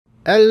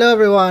Hello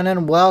everyone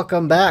and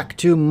welcome back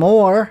to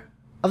more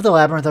of the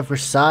Labyrinth of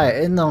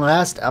Grisaia. In the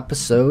last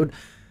episode,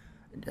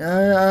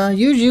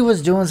 Yuuji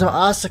was doing some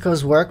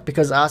Asuko's work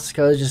because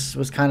Asuko just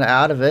was kind of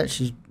out of it.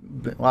 She's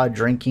been a lot of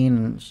drinking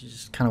and she's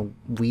just kind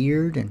of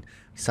weird and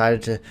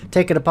decided to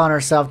take it upon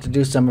herself to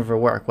do some of her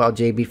work. Well,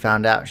 JB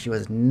found out she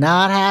was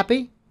not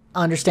happy,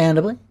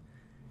 understandably.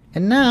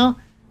 And now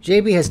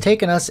JB has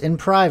taken us in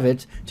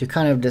private to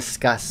kind of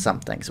discuss some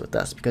things with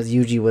us because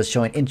Yuuji was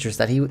showing interest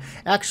that he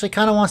actually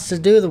kind of wants to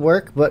do the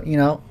work, but, you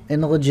know,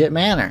 in a legit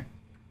manner.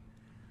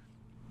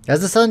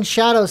 As the sun's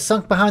shadows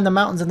sunk behind the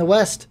mountains in the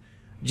west,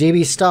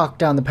 JB stalked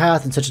down the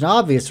path in such an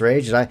obvious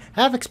rage that I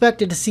half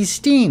expected to see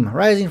steam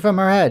rising from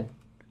her head.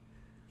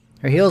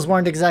 Her heels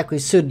weren't exactly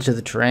suited to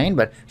the terrain,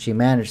 but she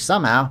managed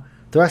somehow,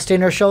 thrusting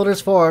her shoulders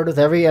forward with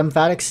every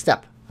emphatic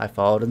step. I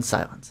followed in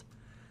silence.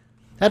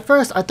 At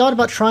first, I thought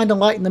about trying to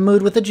lighten the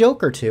mood with a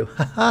joke or two.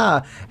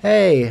 Haha,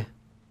 hey.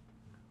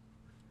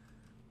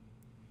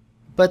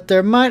 But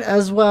there might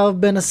as well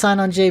have been a sign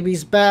on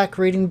JB's back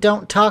reading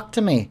 "Don't talk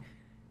to me"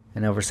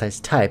 in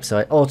oversized type, so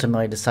I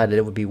ultimately decided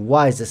it would be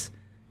wisest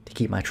to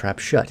keep my trap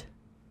shut.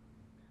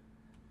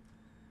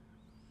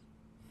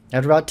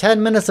 After about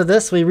 10 minutes of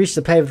this, we reached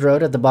the paved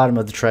road at the bottom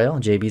of the trail.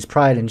 JB's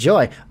pride and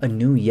joy, a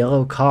new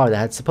yellow car that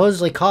had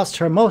supposedly cost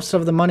her most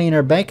of the money in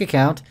her bank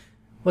account,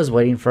 was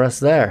waiting for us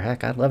there.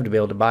 Heck, I'd love to be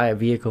able to buy a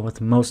vehicle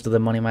with most of the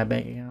money in my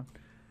bank account.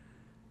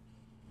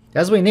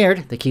 As we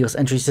neared, the keyless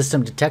entry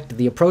system detected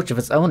the approach of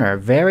its owner.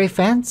 Very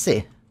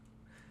fancy.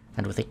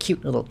 And with a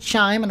cute little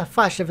chime and a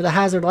flash of the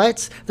hazard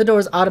lights, the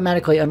doors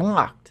automatically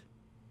unlocked.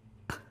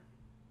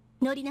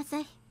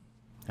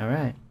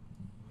 Alright.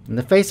 In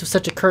the face of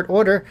such a curt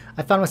order,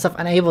 I found myself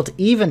unable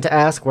to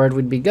ask where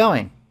we'd be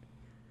going.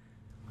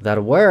 Without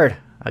a word,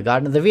 I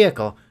got into the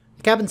vehicle.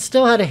 The cabin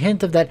still had a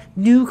hint of that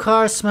new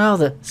car smell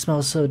that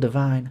smells so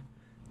divine.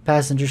 The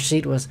passenger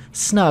seat was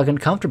snug and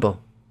comfortable.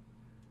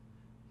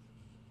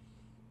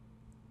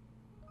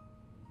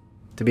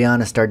 To be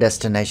honest, our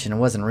destination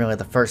wasn't really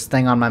the first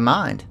thing on my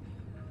mind.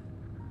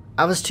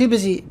 I was too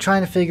busy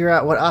trying to figure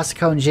out what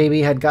Asuko and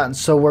JB had gotten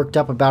so worked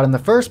up about in the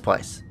first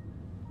place.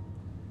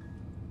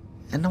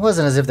 And it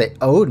wasn't as if they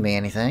owed me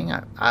anything.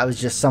 I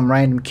was just some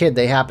random kid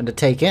they happened to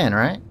take in,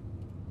 right?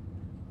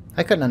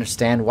 I couldn't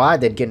understand why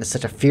they'd get into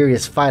such a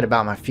furious fight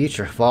about my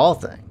future, of all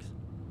things.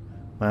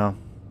 Well,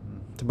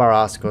 to borrow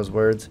Asuko's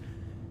words,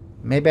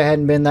 maybe I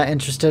hadn't been that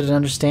interested in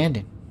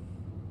understanding.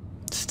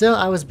 Still,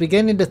 I was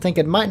beginning to think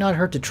it might not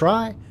hurt to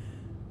try.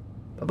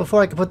 But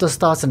before I could put those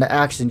thoughts into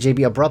action,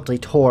 JB abruptly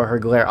tore her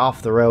glare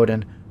off the road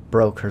and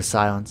broke her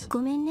silence. It's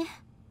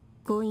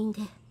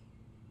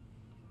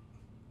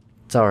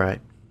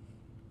alright.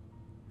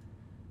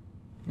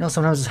 You know,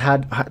 sometimes it's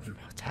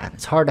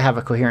hard to have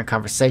a coherent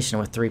conversation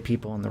with 3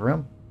 people in the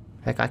room.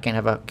 Heck, I can't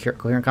have a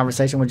coherent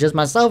conversation with just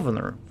myself in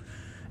the room.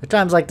 At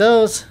times like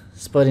those,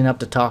 splitting up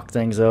to talk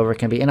things over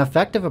can be an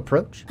effective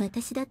approach.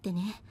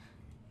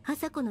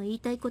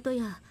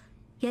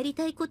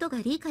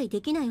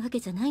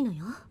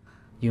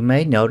 You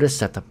may notice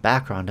that the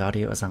background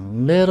audio is a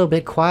little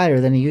bit quieter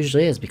than it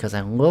usually is because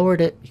I lowered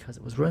it because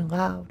it was really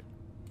loud.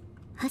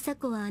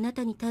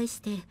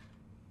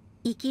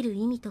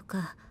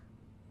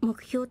 目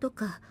標と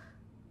か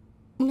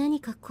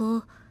何かこ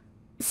う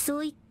そ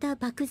ういった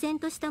漠然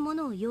としたも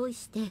のを用意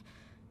して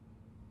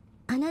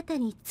あなた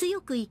に強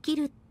く生き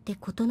るって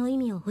ことの意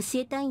味を教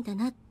えたいんだ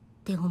なっ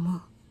て思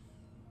う。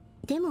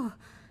でも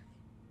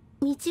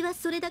道は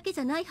それだけ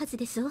じゃないはず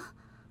でしょ。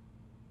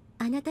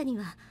あなたに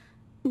は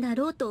な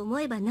ろうと思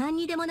えば何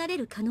にでもなれ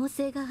る可能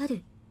性があ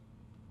る。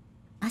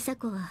朝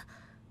子は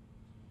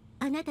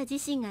あなた自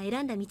身が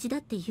選んだ道だ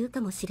って言う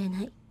かもしれ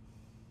ない。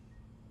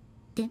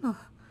でも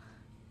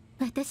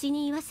私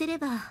に言わせれ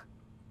ば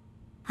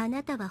あ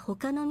なたは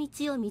他の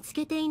道を見つ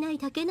けていない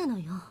だけなの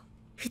よ。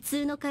普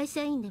通の会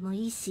社員でも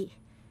いいし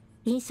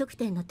飲食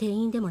店の店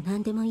員でも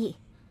何でもいい。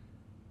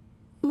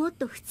もっ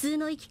と普通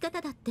の生き方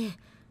だって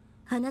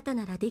あなた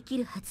ならでき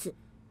るはず。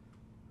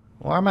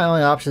 What are my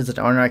only options an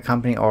ordinary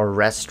company or a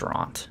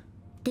restaurant?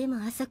 で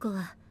も朝子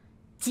は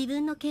自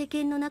分の経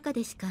験の中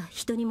でしか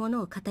人に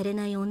物を語れ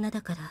ない女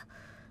だから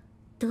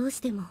どう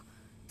しても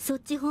そっ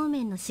ち方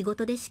面の仕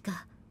事でし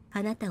か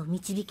あなたを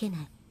導けな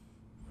い。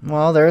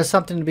 Well, there is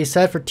something to be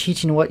said for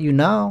teaching what you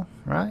know,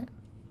 right?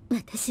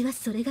 私は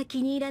それが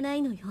気に入らな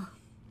いのよ。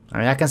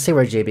 I mean, I can see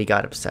where JB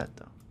got upset,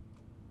 though.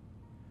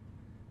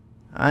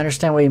 I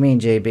understand what you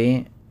mean,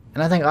 JB.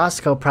 And I think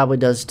Asuko probably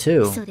does,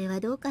 too. それは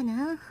どうか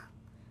な。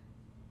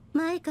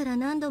前から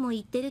何度も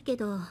言ってるけ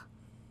ど、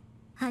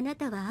あな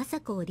たは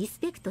朝子をリス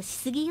ペクトし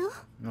すぎよ。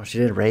 Well, she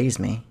did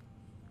raise me.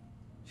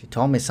 She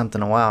told me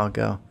something a while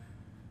ago.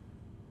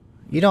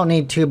 You don't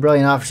need 2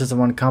 brilliant officers in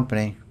one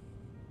company.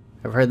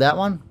 Ever heard that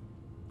one?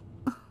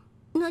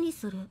 何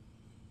それ?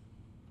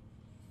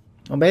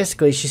 Well,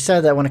 basically, she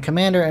said that when a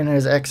commander and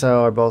his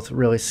XO are both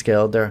really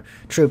skilled, their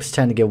troops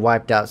tend to get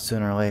wiped out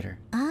sooner or later.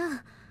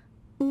 あ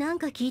あ、なん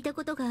か聞いた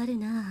ことがある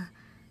な。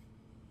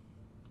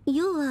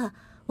要は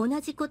同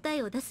じ答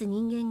えを出す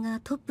人間が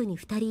トップに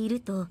2人い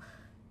ると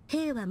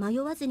兵は迷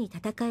わずに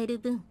戦える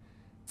分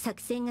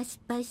作戦が失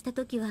敗した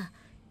時は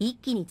一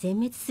気に全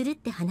滅するっ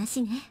て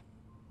話ね。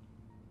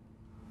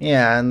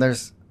 Yeah, and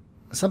there's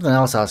something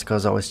else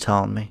Asuka's always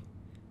telling me.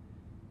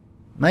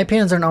 My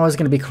opinions aren't always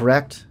going to be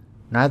correct.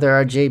 Neither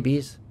are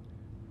JB's.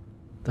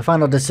 The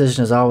final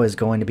decision is always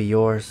going to be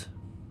yours.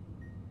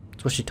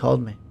 That's what she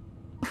told me.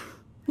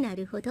 な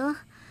るほど。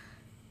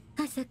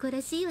朝子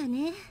らしいわ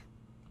ね。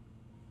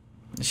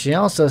 She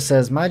also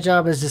says my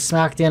job is to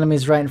smack the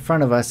enemies right in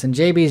front of us, and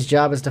JB's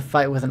job is to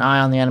fight with an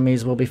eye on the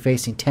enemies we'll be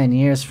facing 10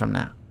 years from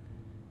now.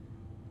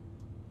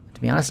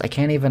 To be honest, I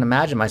can't even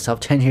imagine myself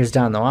 10 years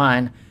down the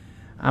line.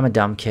 I'm a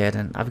dumb kid,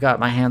 and I've got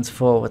my hands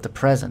full with the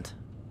present.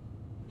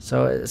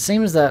 So it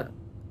seems that,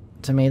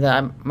 to me,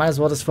 that I might as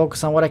well just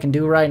focus on what I can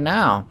do right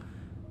now.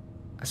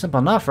 Simple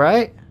enough,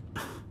 right?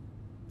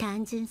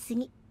 単純す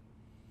ぎ。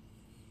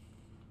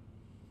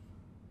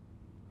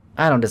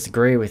 I don't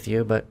disagree with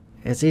you, but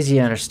it's easy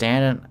to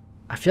understand, and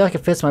I feel like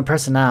it fits my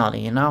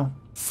personality, you know?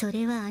 そ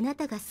れはあな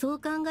たがそう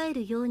考え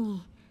るよう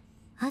に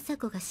朝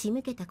子が仕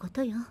向けたこ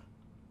とよ。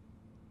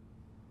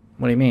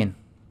 What do you mean?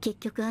 結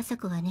局朝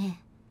子は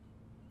ね、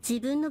自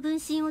分の分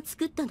身を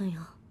作ったの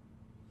よ。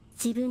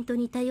自分と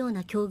似たよう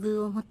な境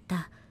遇を持っ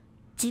た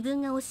自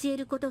分が教え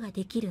ることが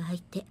できる相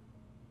手。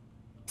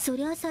そ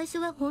りゃ最初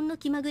はほんの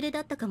気まぐれ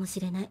だったかもし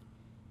れない。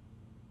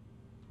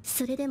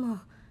それでも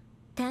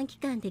短期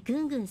間でぐ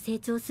んぐん成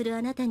長する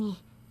あなたに、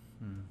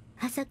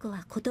朝子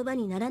は言葉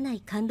にならな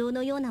い感動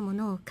のようなも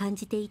のを感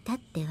じていたっ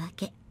てわ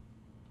け。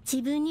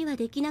自分には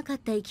できなかっ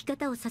た生き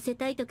方をさせ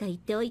たいとか言っ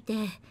ておい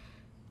て、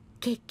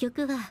結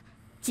局は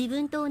自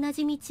分と同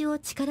じ道を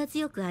力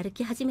強く歩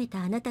き始め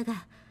たあなた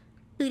が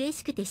嬉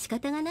しくて仕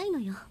方がないの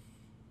よ。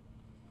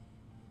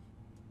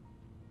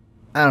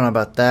 I don't know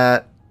about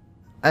that.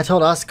 I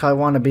told Asuka I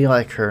want to be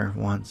like her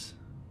once.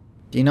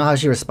 Do you know how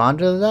she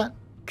responded to that?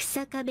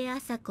 草壁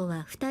朝子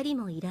は二人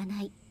もいら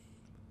ない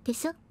で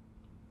しょ。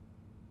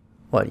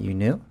 What, you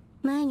knew?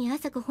 前に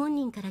朝子本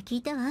人から聞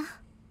いたわ。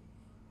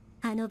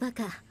あのバ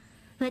カ、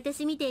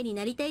私みてえに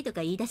なりたいと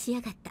か言い出し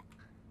やがった。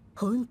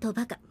ほんと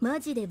バカ、マ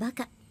ジでバ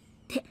カっ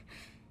て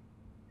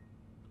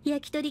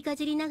焼き鳥か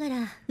じりながら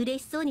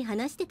嬉しそうに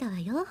話してたわ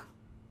よ。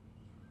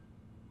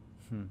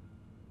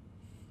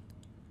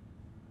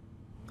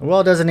 The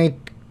world doesn't need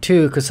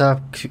two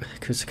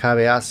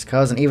Kusakabe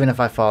Asukas, and even if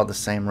I follow the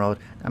same road,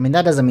 I mean,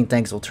 that doesn't mean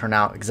things will turn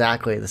out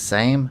exactly the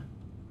same.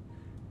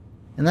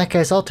 In that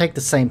case, I'll take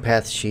the same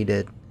path she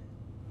did,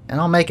 and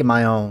I'll make it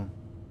my own.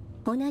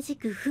 同じ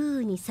く風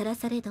雨にさら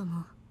されど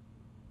も、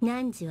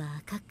汝は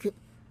赤く、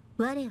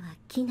我は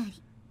きな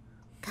り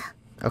か。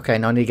 Okay,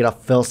 no need to get all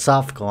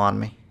philosophical on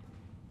me.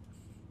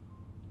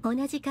 同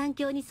じ環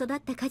境に育っ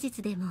た果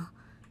実でも、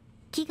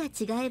木が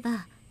違え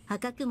ば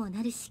赤くも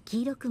なるし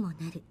黄色くもな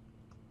る。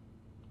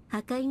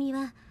赤い実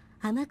は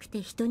甘く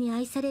て人に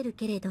愛される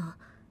けれど、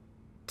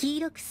黄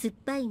色く酸っ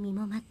ぱい実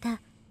もま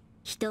た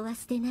人は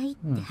捨てないっ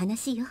て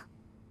話よ。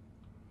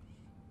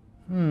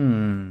ね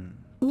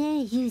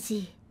えユー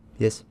ジ。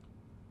 Yes?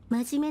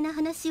 真面目な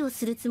話を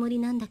するつもり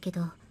なんだけ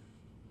ど、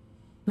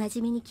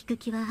真面目に聞く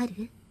気はあ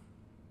る？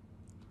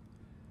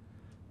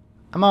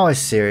 I'm always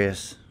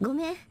serious. ご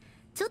めん、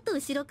ちょっと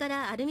後ろか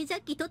らアルミジャ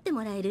ッキ取って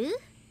もらえる？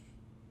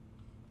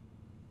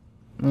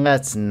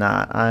 Let's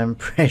not. I'm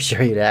pretty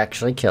sure you'd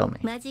actually kill me.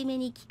 真面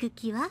目に聞く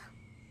気は？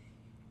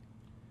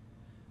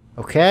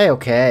 Okay,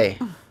 okay.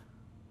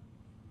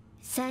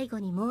 最後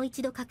にもう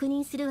一度確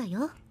認するわ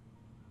よ。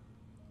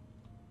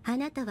あ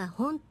なたは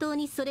本当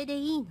にそれで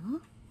いいの？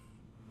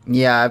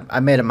 Yeah,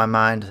 I made up my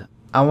mind.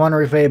 I want to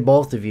repay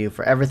both of you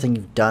for everything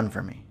you've done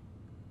for me.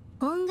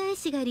 恩返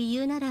しが理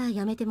由なら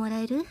やめてもら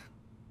える？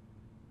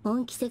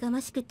恩着せが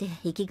ましくて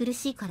息苦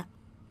しいから。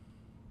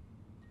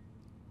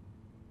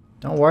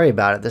 Don't worry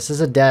about it. This is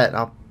a debt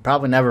I'll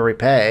probably never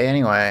repay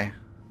anyway.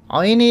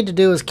 All you need to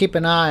do is keep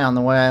an eye on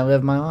the way I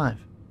live my life.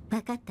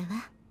 わかったわ。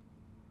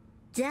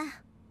じゃあ、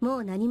も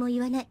う何も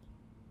言わない。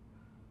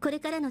これ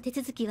からの手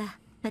続きは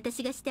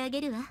私がしてあ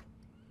げるわ。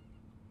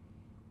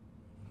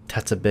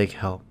 That's a big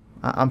help.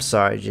 I'm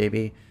sorry,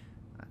 JB. It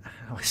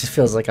always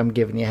feels like I'm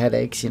giving you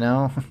headaches, you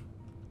know?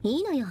 い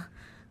いのよ。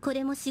こ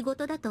れも仕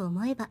事だと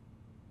思えば。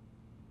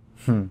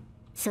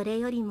それ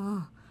より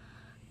も、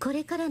こ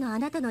れからのあ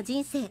なたの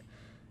人生、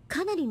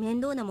かなり面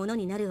倒なもの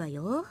になるわ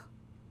よ。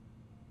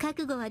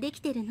覚悟はでき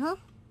てるの？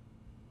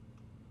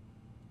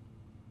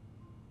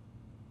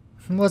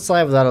 What's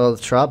life without a little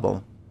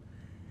trouble?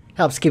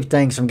 Helps keep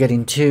things from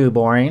getting too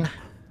boring.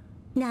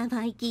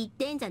 生意気言っ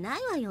てんじゃな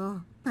いわ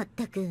よ。まっ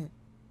たく。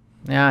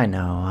 Yeah, I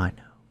know.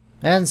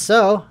 And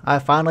so, I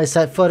finally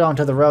set foot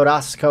onto the road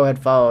Asuko had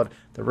followed,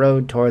 the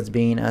road towards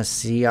being a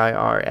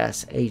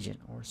CIRS agent,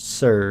 or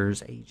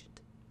SIRS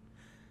agent.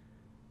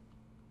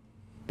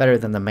 Better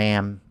than the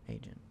MAM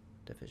agent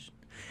division.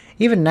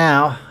 Even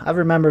now, I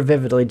remember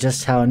vividly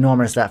just how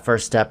enormous that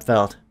first step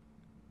felt.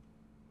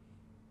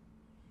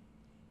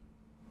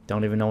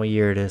 Don't even know what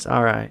year it is.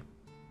 Alright.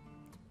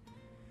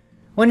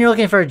 When you're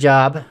looking for a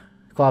job,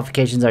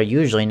 qualifications are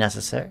usually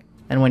necessary.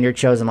 And when your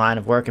chosen line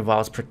of work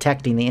involves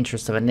protecting the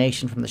interests of a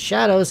nation from the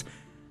shadows,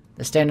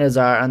 the standards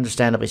are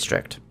understandably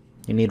strict.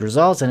 You need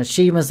results and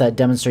achievements that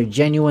demonstrate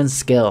genuine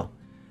skill.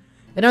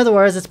 In other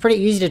words, it's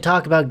pretty easy to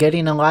talk about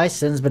getting a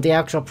license, but the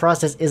actual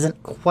process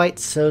isn't quite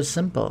so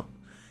simple.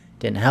 It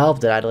didn't help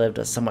that I'd lived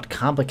a somewhat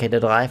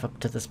complicated life up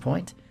to this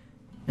point.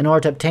 In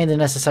order to obtain the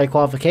necessary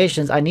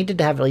qualifications, I needed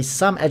to have at least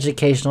some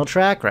educational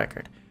track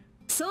record.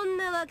 そん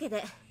なわけ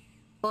で、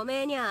お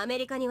めえにはアメ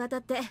リカに渡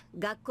って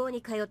学校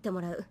に通っても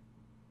らう。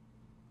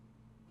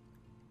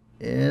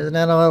Isn't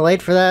that a little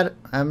late for that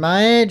at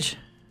my age?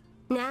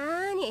 な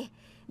ーに、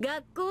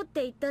学校っ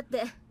て言ったっ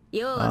て、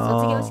要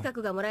は卒業資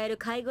格がもらえる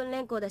海軍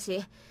連行だし、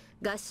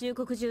合衆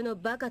国中の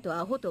バカと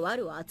アホとワ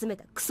ルを集め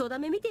たクソダ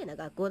メみてえな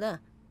学校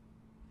だ。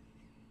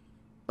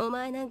お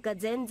前なんか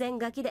全然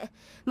ガキで、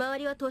周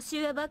りは年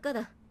上ばっか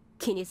だ。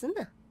気にすん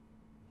な。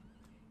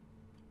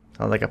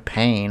Sounds like a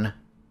pain.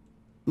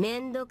 め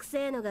んどく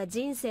せえのが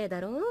人生だ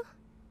ろ。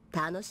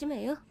楽し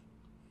めよ。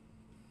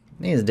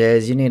These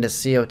days, you need a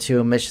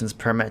CO2 emissions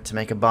permit to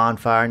make a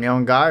bonfire in your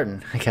own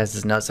garden. I guess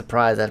it's no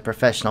surprise that a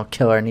professional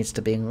killer needs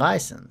to be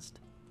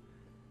licensed.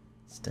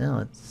 Still,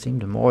 it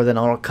seemed more than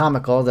a little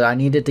comical that I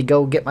needed to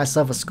go get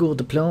myself a school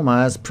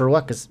diploma as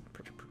prerequisite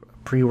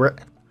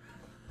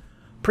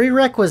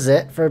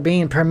for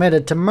being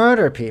permitted to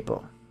murder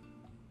people.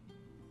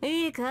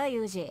 いいか、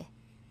ユージ。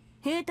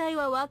兵隊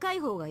は若い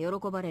方が喜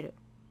ばれる。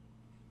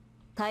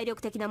体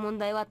力的な問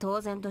題は当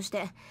然とし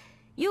て、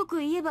よく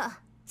言えば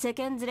世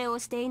間連れを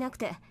していなく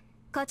て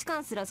価値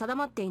観すら定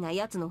まっていない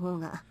奴の方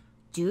が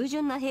従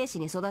順な兵士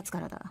に育つか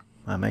らだ。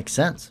That makes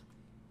sense.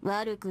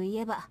 悪く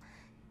言えば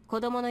子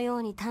供のよ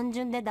うに単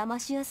純で騙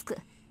しやすく、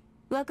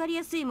分かり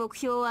やすい目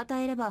標を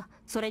与えれば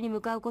それに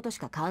向かうことし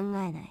か考え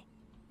ない。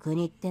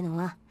国っての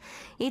は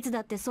いつ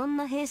だってそん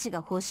な兵士が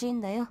欲しい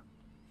んだよ。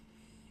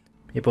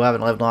People who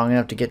haven't lived long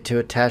enough to get too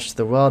attached to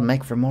the world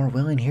make for more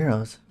willing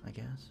heroes, I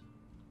guess.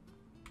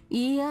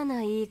 嫌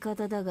な言い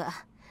方だが、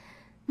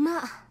ま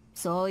あ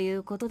そうい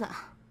うことだ。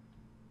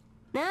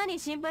何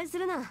心配す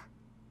るな。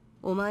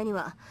お前に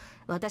は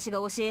私が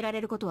教えら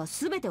れることは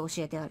全て教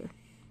えてある。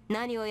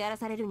何をやら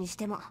されるにし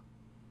ても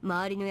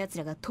周りの奴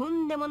らがと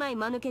んでもない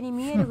間抜けに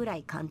見えるぐら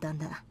い簡単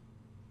だ。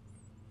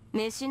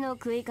飯の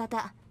食い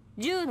方、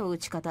銃の撃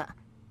ち方、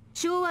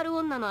性悪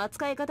女の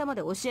扱い方ま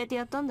で教えて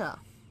やったんだ。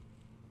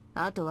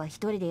あとは一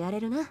人でや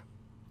れるな、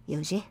ユ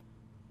ージ。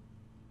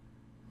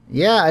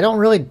Yeah, I don't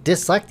really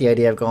dislike the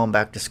idea of going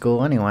back to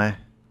school anyway.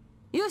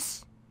 よ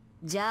し、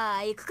じゃ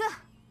あ行くか。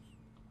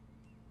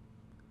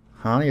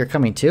Huh? You're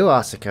coming too,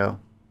 Asako?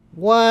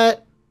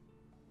 What?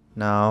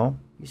 No,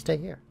 you stay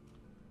here.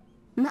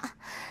 ま、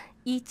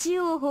一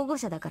応保護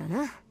者だから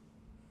な。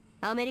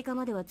アメリカ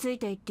まではつい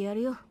て行ってや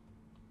るよ。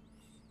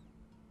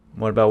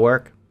What about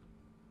work?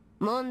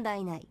 問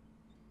題ない。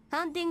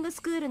ハンティング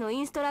スクールのイ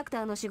ンストラク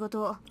ターの仕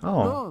事を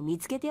Oh. もう見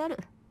つけてやる。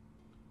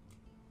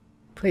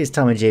Please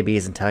tell me JB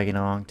isn't tagging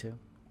along too.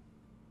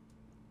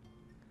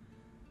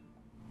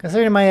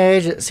 Considering my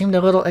age, it seemed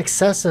a little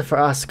excessive for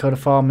Asako to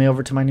follow me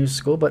over to my new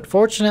school, but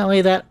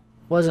fortunately that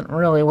wasn't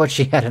really what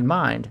she had in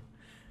mind.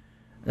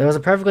 There was a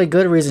perfectly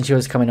good reason she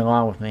was coming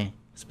along with me.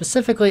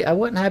 Specifically, I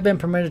wouldn't have been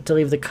permitted to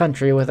leave the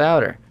country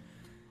without her.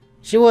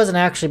 She wasn't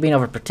actually being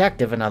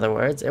overprotective, in other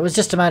words. It was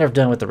just a matter of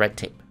dealing with the red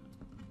tape.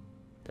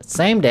 That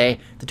same day,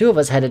 the two of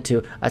us headed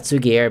to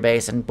Atsugi Air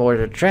Base and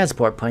boarded a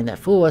transport plane that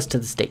flew us to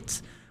the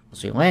States.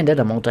 Once we landed,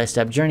 a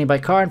multi-step journey by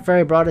car and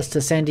ferry brought us to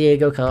San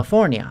Diego,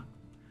 California.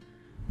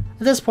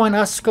 At this point,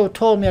 Asako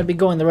told me I'd be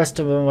going the rest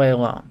of the way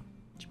alone.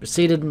 She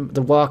proceeded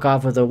to walk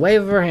off with a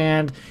wave of her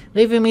hand,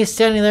 leaving me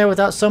standing there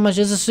without so much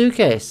as a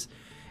suitcase.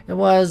 It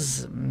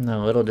was a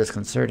little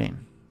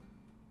disconcerting.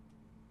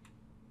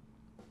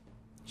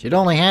 She'd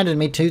only handed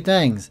me two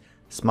things,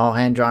 a small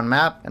hand-drawn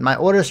map and my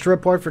orders to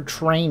report for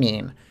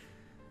training.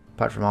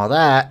 Apart from all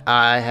that,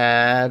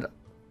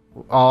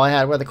 all I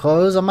had were the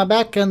clothes on my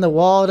back and the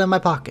wallet in my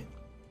pocket.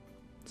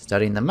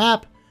 Studying the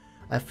map,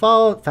 I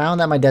found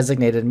that my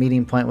designated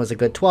meeting point was a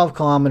good 12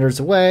 kilometers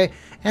away,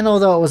 and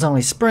although it was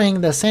only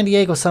spring, the San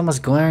Diego sun was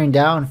glaring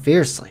down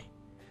fiercely.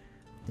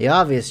 The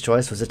obvious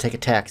choice was to take a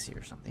taxi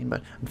or something,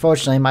 but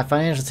unfortunately my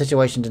financial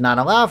situation did not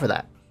allow for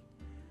that.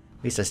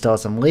 At least I still had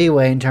some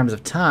leeway in terms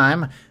of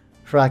time.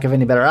 For lack of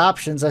any better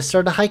options, I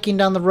started hiking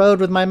down the road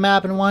with my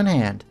map in one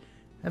hand.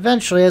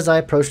 Eventually, as I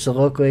approached the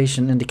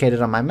location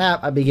indicated on my map,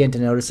 I began to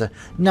notice a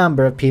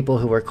number of people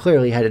who were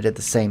clearly headed at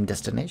the same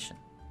destination.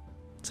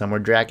 Some were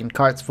dragging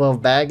carts full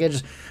of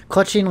baggage,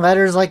 clutching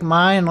letters like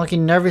mine and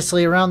looking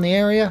nervously around the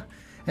area,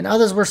 and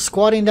others were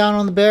squatting down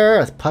on the bare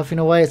earth, puffing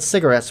away at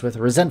cigarettes with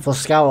resentful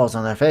scowls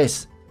on their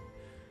face.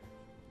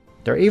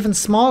 There were even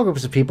small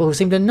groups of people who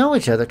seemed to know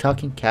each other,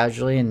 talking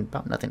casually and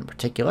about nothing in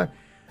particular.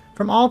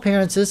 From all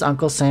appearances,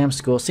 Uncle Sam's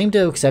school seemed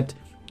to accept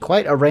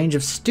quite a range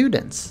of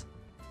students.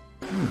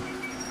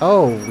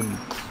 Oh,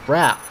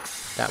 crap.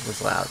 That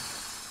was loud.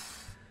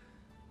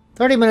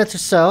 30 minutes or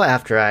so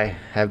after I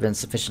had been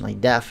sufficiently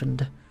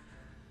deafened,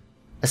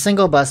 a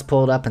single bus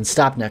pulled up and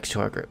stopped next to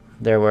our group.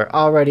 There were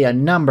already a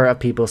number of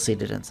people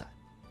seated inside.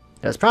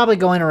 It was probably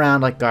going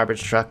around like a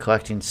garbage truck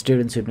collecting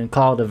students who'd been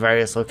called to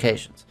various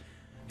locations.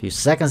 A few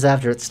seconds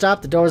after it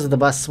stopped, the doors of the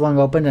bus swung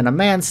open and a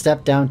man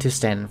stepped down to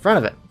stand in front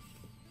of it.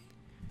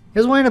 He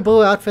was wearing a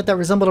blue outfit that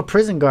resembled a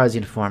prison guard's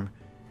uniform.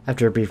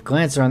 After a brief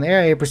glance around the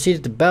area, he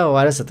proceeded to bellow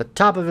at us at the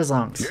top of his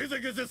lungs.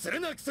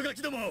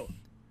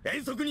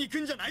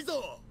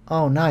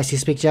 Oh, nice, you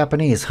speak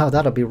Japanese. Oh,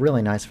 that'll be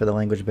really nice for the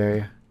language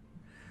barrier.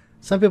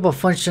 Some people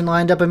flinched and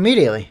lined up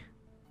immediately.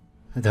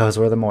 Those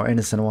were the more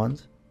innocent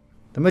ones.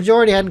 The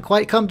majority hadn't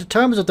quite come to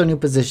terms with their new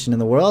position in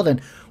the world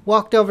and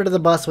walked over to the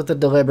bus with a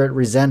deliberate,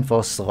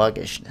 resentful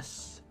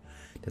sluggishness.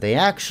 Did they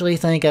actually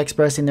think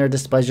expressing their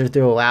displeasure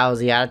through a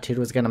lousy attitude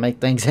was going to make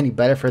things any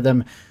better for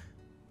them?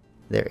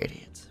 They're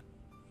idiots.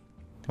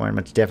 They weren't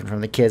much different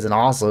from the kids in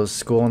Oslo's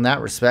school in that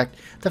respect.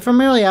 The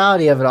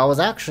familiarity of it all was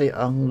actually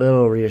a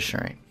little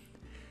reassuring.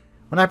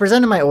 When I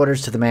presented my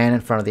orders to the man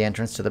in front of the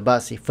entrance to the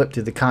bus, he flipped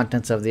through the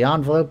contents of the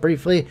envelope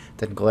briefly,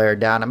 then glared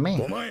down at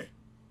me.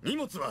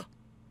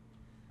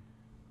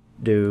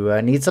 Do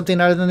I need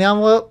something other than the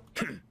envelope?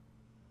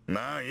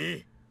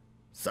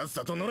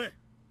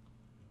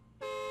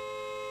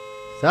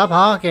 Stop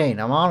honking,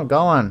 I'm on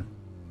going.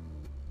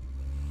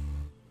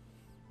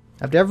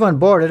 After everyone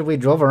boarded, we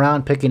drove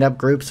around picking up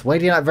groups,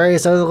 waiting at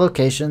various other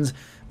locations,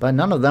 but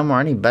none of them were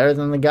any better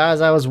than the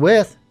guys I was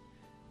with.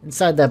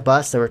 Inside that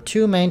bus, there were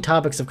two main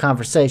topics of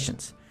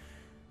conversations.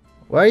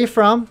 Where are you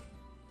from?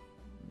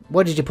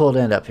 What did you pull to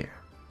end up here?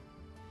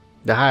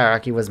 The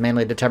hierarchy was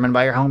mainly determined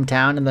by your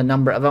hometown and the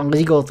number of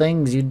illegal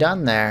things you'd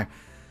done there.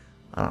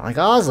 I don't like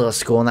Oslo's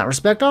school in that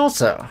respect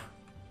also.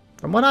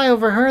 From what I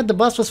overheard, the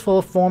bus was full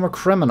of former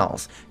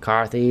criminals.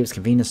 Car thieves,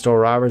 convenience store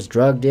robbers,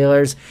 drug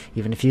dealers,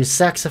 even a few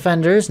sex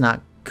offenders.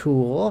 Not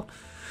cool.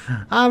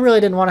 I really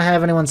didn't want to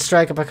have anyone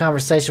strike up a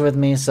conversation with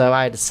me, so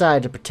I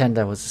decided to pretend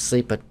I was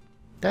asleep, but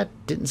that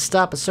didn't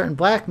stop a certain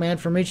black man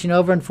from reaching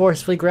over and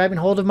forcefully grabbing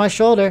hold of my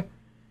shoulder.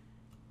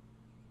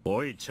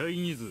 Oi,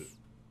 Chinese.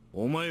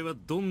 お前は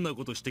どんな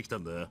ことしてきた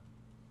んだ?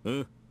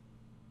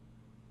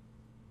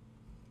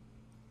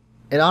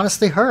 It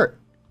honestly hurt.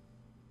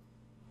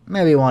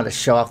 Maybe he wanted to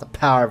show off the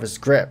power of his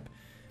grip.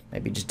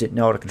 Maybe he just didn't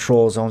know how to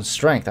control his own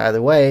strength.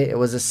 Either way, it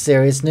was a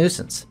serious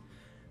nuisance.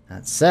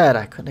 That said,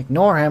 I couldn't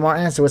ignore him or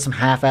answer with some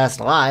half-assed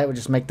lie. It would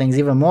just make things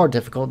even more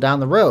difficult down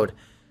the road.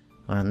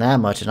 Learned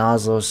that much in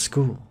Oslo's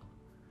school.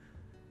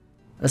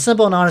 A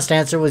simple and honest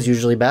answer was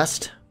usually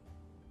best.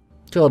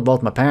 Told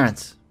both my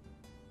parents.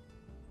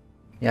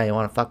 Yeah, you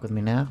want to fuck with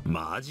me now?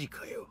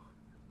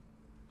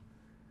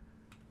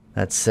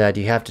 That said,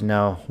 you have to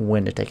know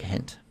when to take a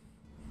hint.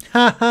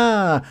 Ha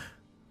ha!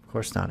 Of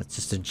course not, it's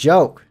just a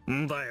joke.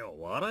 I'm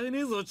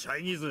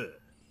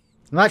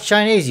not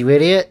Chinese, you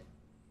idiot.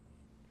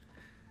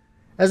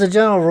 As a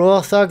general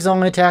rule, thugs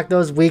only attack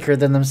those weaker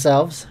than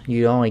themselves.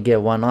 You only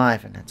get one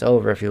life, and it's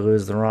over if you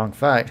lose the wrong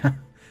fight.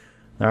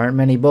 There aren't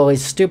many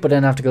bullies stupid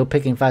enough to go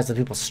picking fights with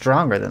people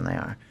stronger than they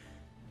are.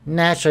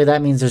 Naturally,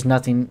 that means there's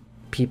nothing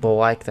people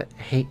like that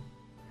hate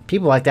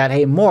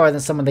more than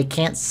someone they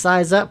can't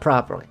size up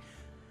properly.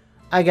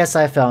 I guess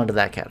I fell into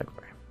that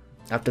category.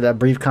 After that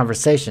brief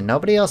conversation,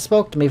 nobody else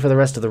spoke to me for the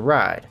rest of the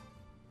ride.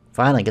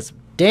 Finally, get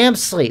some damn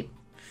sleep.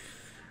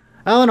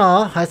 All in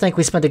all, I think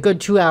we spent a good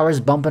 2 hours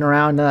bumping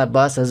around in that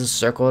bus as it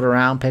circled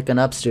around picking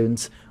up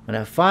students. When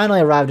it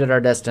finally arrived at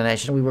our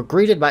destination, we were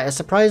greeted by a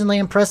surprisingly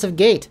impressive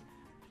gate.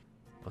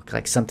 Looked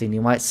like something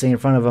you might see in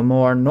front of a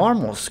more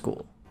normal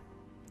school.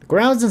 The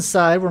grounds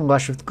inside were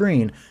lush with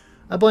green.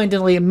 A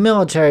blatantly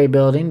military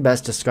building,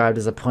 best described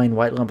as a plain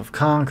white lump of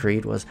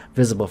concrete, was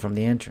visible from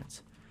the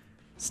entrance.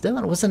 Still,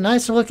 it was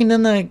nicer looking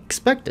than I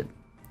expected.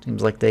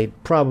 Seems like they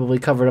probably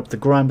covered up the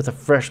grime with a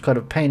fresh coat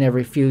of paint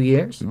every few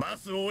years. Would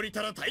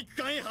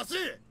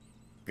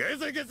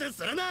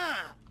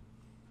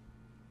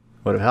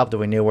have helped if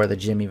we knew where the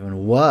gym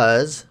even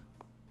was.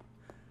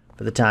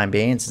 For the time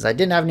being, since I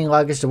didn't have any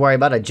luggage to worry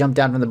about, I jumped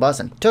down from the bus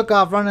and took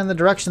off running in the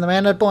direction the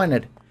man had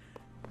pointed.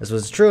 This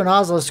was true in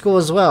Oslo school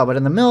as well, but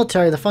in the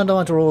military, the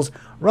fundamental rules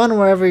run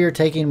wherever you're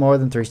taking more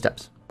than 3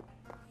 steps.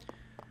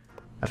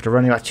 After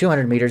running about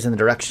 200 meters in the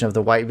direction of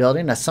the white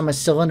building, a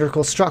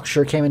semi-cylindrical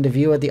structure came into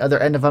view at the other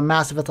end of a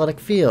massive athletic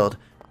field.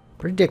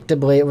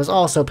 Predictably, it was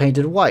also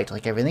painted white,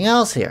 like everything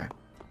else here.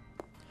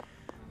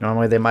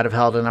 Normally, they might have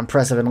held an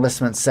impressive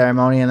enlistment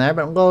ceremony in there,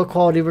 but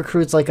low-quality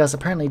recruits like us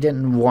apparently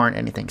didn't warrant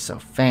anything so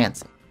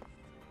fancy.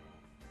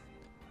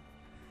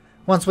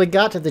 Once we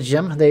got to the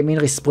gym, they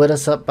immediately split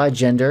us up by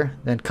gender,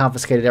 then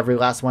confiscated every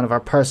last one of our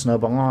personal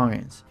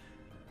belongings.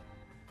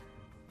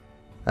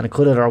 That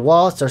included our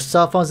wallets, our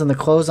cell phones, and the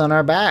clothes on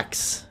our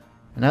backs.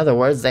 In other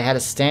words, they had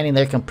us standing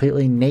there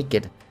completely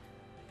naked.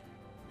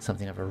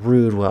 Something of a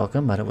rude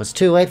welcome, but it was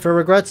too late for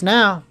regrets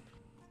now.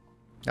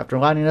 After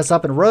lining us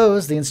up in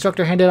rows, the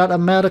instructor handed out a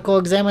medical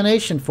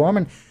examination form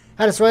and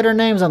had us write our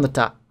names on the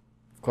top.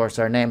 Of course,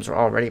 our names were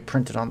already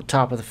printed on the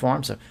top of the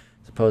form, so I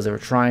suppose they were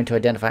trying to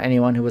identify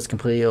anyone who was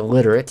completely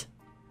illiterate.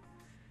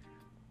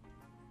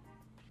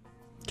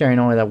 Carrying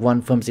only that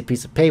one flimsy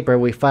piece of paper,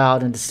 we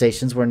filed into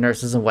stations where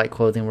nurses in white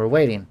clothing were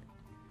waiting.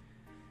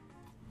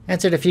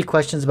 Answered a few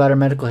questions about our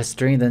medical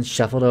history, and then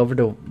shuffled over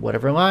to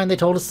whatever line they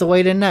told us to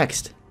wait in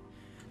next.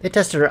 They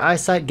tested our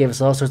eyesight, gave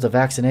us all sorts of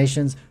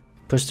vaccinations,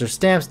 pushed their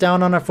stamps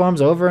down on our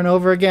forms over and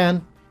over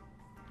again.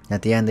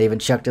 At the end, they even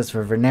checked us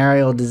for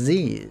venereal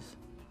disease.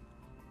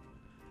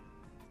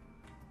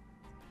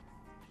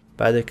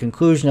 By the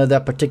conclusion of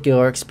that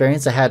particular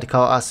experience, I had to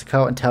call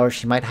Asako and tell her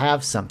she might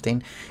have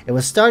something. It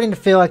was starting to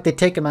feel like they'd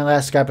taken my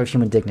last scrap of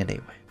human dignity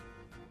away.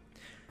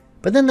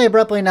 But then they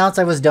abruptly announced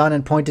I was done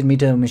and pointed me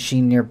to a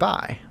machine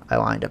nearby. I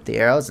lined up the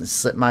arrows and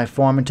slipped my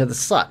form into the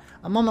slot.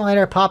 A moment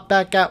later, I popped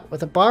back out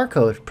with a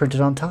barcode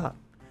printed on top.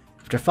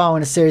 After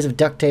following a series of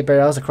duct tape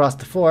arrows across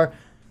the floor,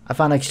 I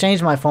finally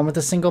exchanged my form with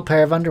a single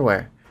pair of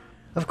underwear.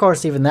 Of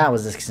course, even that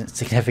was a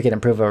significant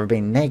improvement over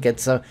being naked,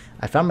 so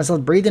I found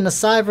myself breathing a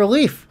sigh of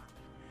relief.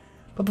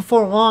 But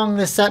before long,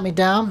 they sat me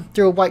down,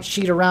 threw a white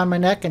sheet around my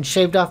neck, and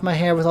shaved off my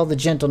hair with all the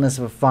gentleness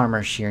of a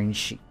farmer shearing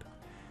sheep.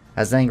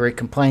 As angry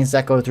complaints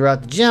echoed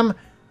throughout the gym,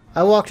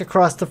 I walked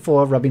across the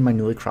floor, rubbing my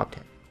newly cropped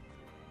head.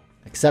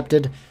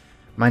 Accepted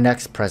my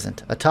next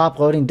present, a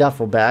top-loading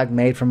duffel bag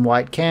made from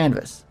white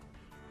canvas.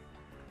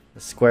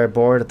 The square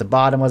board at the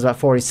bottom was about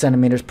 40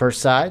 centimeters per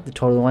side. The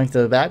total length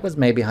of the bag was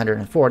maybe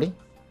 140.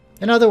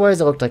 In other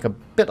words, it looked like a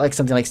bit like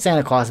something like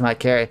Santa Claus might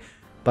carry,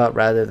 but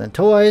rather than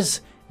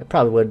toys, it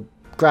probably would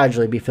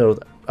gradually be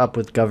filled up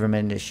with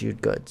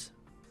government-issued goods.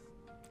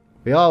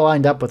 We all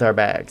lined up with our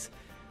bags,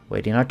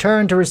 waiting our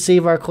turn to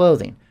receive our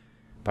clothing.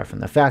 Apart from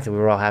the fact that we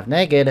were all half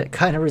naked, it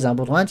kind of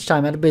resembled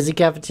lunchtime at a busy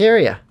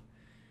cafeteria.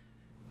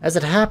 As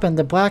it happened,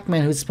 the black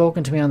man who'd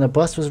spoken to me on the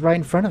bus was right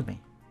in front of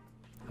me.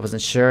 I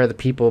wasn't sure the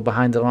people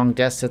behind the long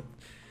desks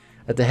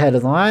at the head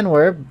of the line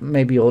were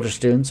maybe older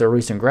students or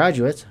recent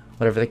graduates.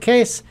 Whatever the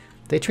case,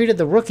 they treated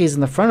the rookies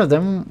in the front of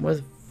them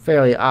with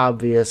fairly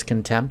obvious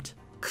contempt.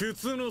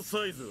 靴の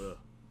サイズは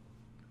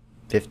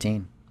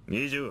 15.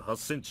 28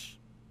センチ。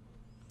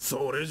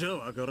それじゃ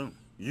わからん。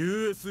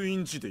US イ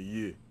ンチで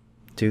言え。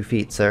2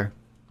 feet, sir.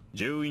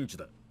 10インチ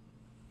だ。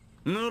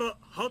なら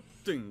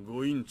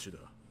 8.5 インチだ。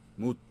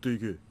持ってい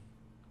け。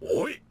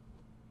おい。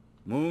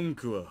文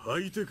句は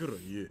履いてから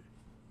言え。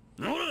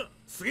ほら、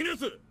次のや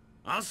つ。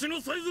足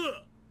のサイズ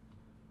は。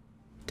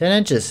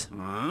10 inches.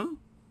 あ？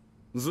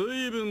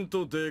随分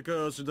とで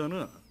か足だ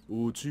な。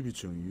おちび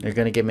ちゃんよ。 You're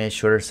gonna give me a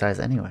shorter size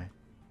anyway.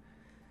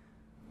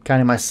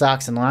 Counting my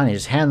socks in line, you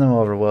just hand them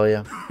over, will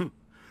you?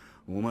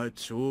 お前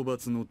懲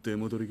罰の出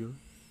戻りか？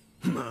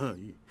まあ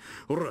いい。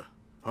ほら、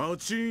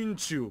8イン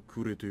チを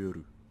くれてや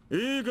る。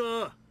いい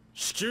か？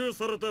支給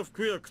された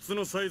服や靴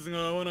のサイズが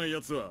合わないや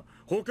つは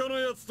他の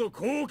やつと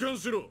交換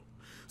しろ。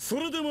そ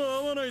れでも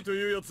合わないと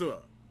いうやつは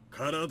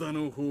体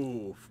の方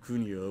を服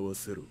に合わ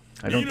せろ。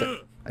I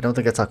don't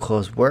think that's how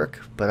clothes work,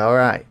 but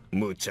alright.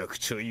 むちゃく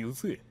ちゃ言う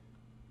ぜ。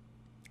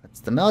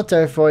 That's the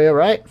military for you,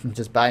 right?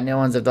 Just buy new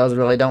ones if those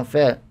really don't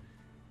fit.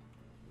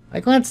 I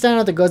glanced down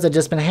at the goods I'd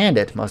just been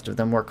handed. Most of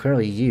them were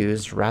clearly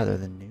used rather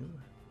than new.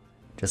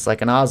 Just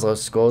like in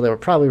Oslo's school, they were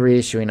probably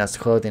reissuing us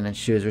clothing and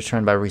shoes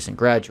returned by recent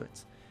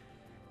graduates.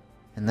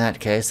 In that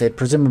case, they'd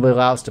presumably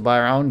allow us to buy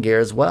our own gear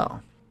as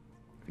well.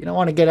 If you don't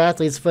want to get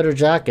athlete's foot or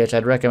jackets,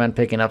 I'd recommend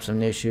picking up some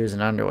new shoes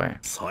and underwear.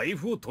 財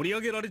布を取り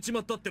上げられち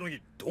まったってのに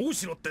どう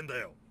しろってんだ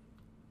よ。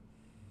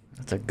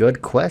 That's a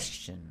good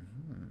question.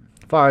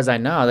 As far as I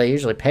know, they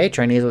usually pay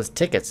trainees with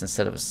tickets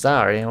instead of a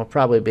salary, and we'll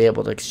probably be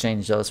able to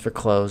exchange those for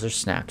clothes or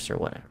snacks or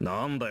whatever.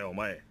 なんだよお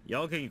前、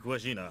やけに詳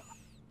しいな。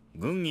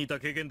軍にいた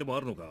経験でも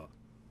あるのか？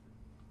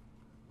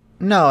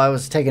 No, I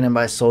was taken in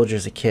by soldiers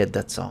as a kid,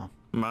 that's all.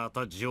 ま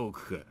たジョー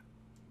クか。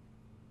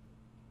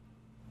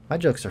 My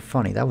jokes are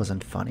funny. That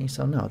wasn't funny,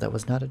 so no, that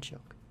was not a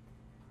joke.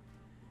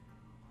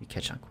 You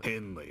catch on quick.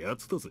 変なや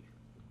つだぜ。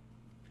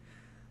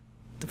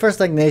 The first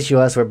thing they issued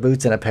us were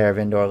boots and a pair of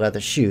indoor leather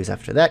shoes.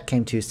 After that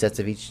came 2 sets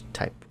of each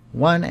Type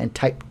 1 and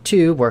Type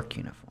 2 work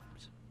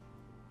uniforms.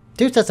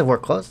 2 sets of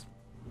work clothes,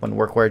 1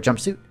 workwear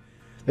jumpsuit,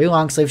 3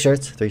 long sleeve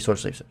shirts, 3 short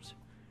sleeve shirts,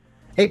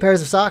 8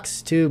 pairs of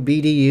socks, 2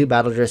 BDU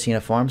battle dress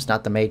uniforms,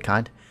 not the maid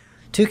kind,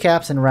 2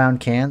 caps and round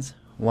cans,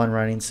 1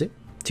 running suit,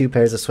 2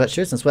 pairs of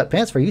sweatshirts and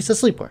sweatpants for use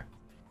as sleepwear.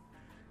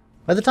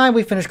 By the time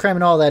we finished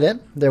cramming all that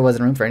in, there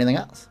wasn't room for anything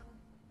else.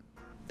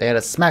 They had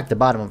to smack the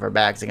bottom of our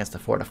bags against the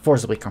floor to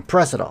forcibly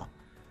compress it all.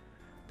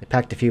 They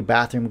packed a few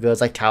bathroom goods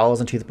like towels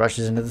and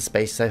toothbrushes into the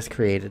space size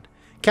created,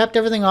 capped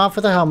everything off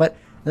with a helmet,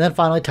 and then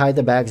finally tied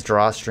the bag's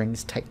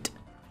drawstrings tight.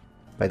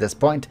 By this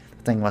point,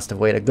 the thing must have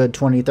weighed a good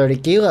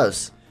 20-30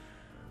 kilos.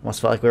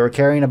 Almost felt like we were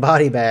carrying a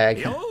body bag.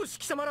 よーし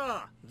貴様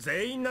ら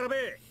全員並べ。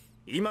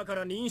今か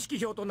ら認識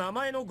票と名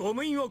前のゴ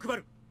ム印を配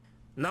る。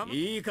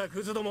いいか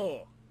クズど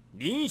も、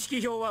認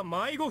識票は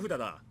迷子札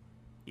だ。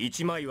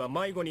1枚は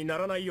迷子にな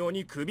らないよう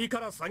に首か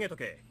ら下げと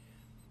け。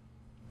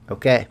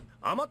 Okay.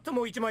 余って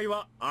も1枚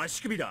は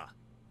足首だ。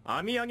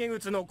編み上げ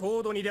靴のコ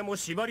ードにでも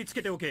縛り付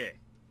けておけ。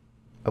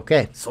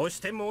 Okay. そし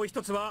てもう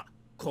一つは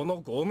こ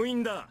のゴム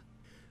印だ。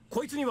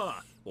こいつに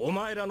はお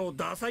前らの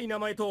ダサい名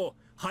前と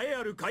栄え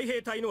ある海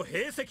兵隊の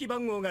兵籍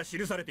番号が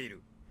記されてい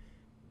る。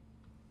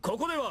こ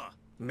こでは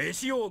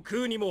飯を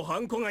食うにもハ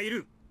ンコがい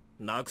る。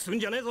なくすん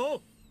じゃねえ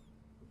ぞ。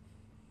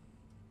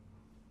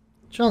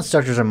 Drill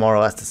instructors are more or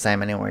less the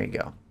same anywhere you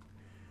go.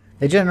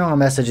 Their general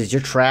message is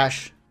you're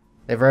trash.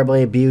 They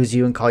verbally abuse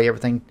you and call you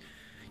everything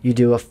you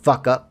do a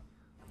fuck up.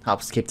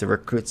 Helps keep the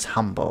recruits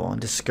humble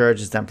and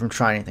discourages them from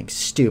trying anything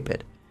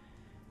stupid.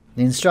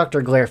 The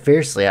instructor glared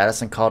fiercely at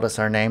us and called us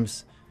our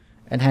names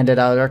and handed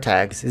out our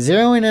tags,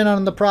 zeroing in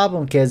on the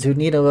problem kids who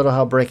need a little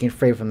help breaking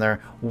free from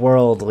their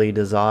worldly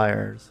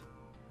desires.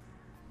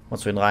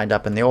 Once we lined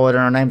up in the order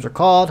our names were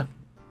called,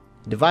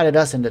 he divided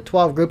us into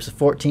 12 groups of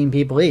 14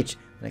 people each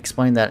and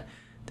explained that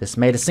this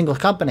made a single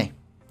company.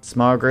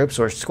 Smaller groups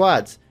or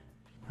squads.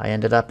 I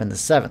ended up in the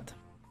 7th.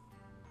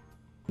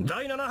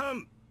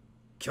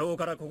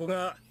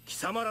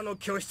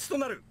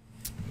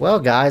 Well,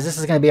 guys, this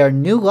is going to be our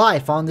new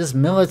life on this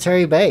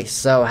military base.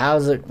 So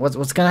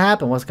what's going to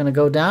happen? What's going to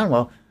go down?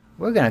 Well,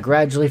 we're going to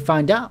gradually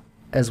find out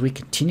as we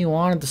continue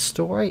on in the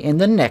story in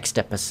the next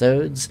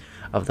episodes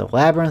of the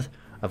Labyrinth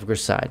of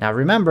Grisaia. Now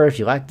remember, if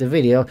you liked the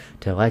video,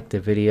 to like the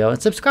video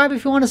and subscribe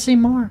if you want to see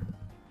more.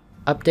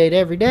 Update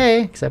every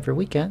day, except for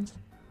weekends.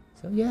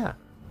 So yeah,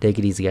 take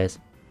it easy, guys.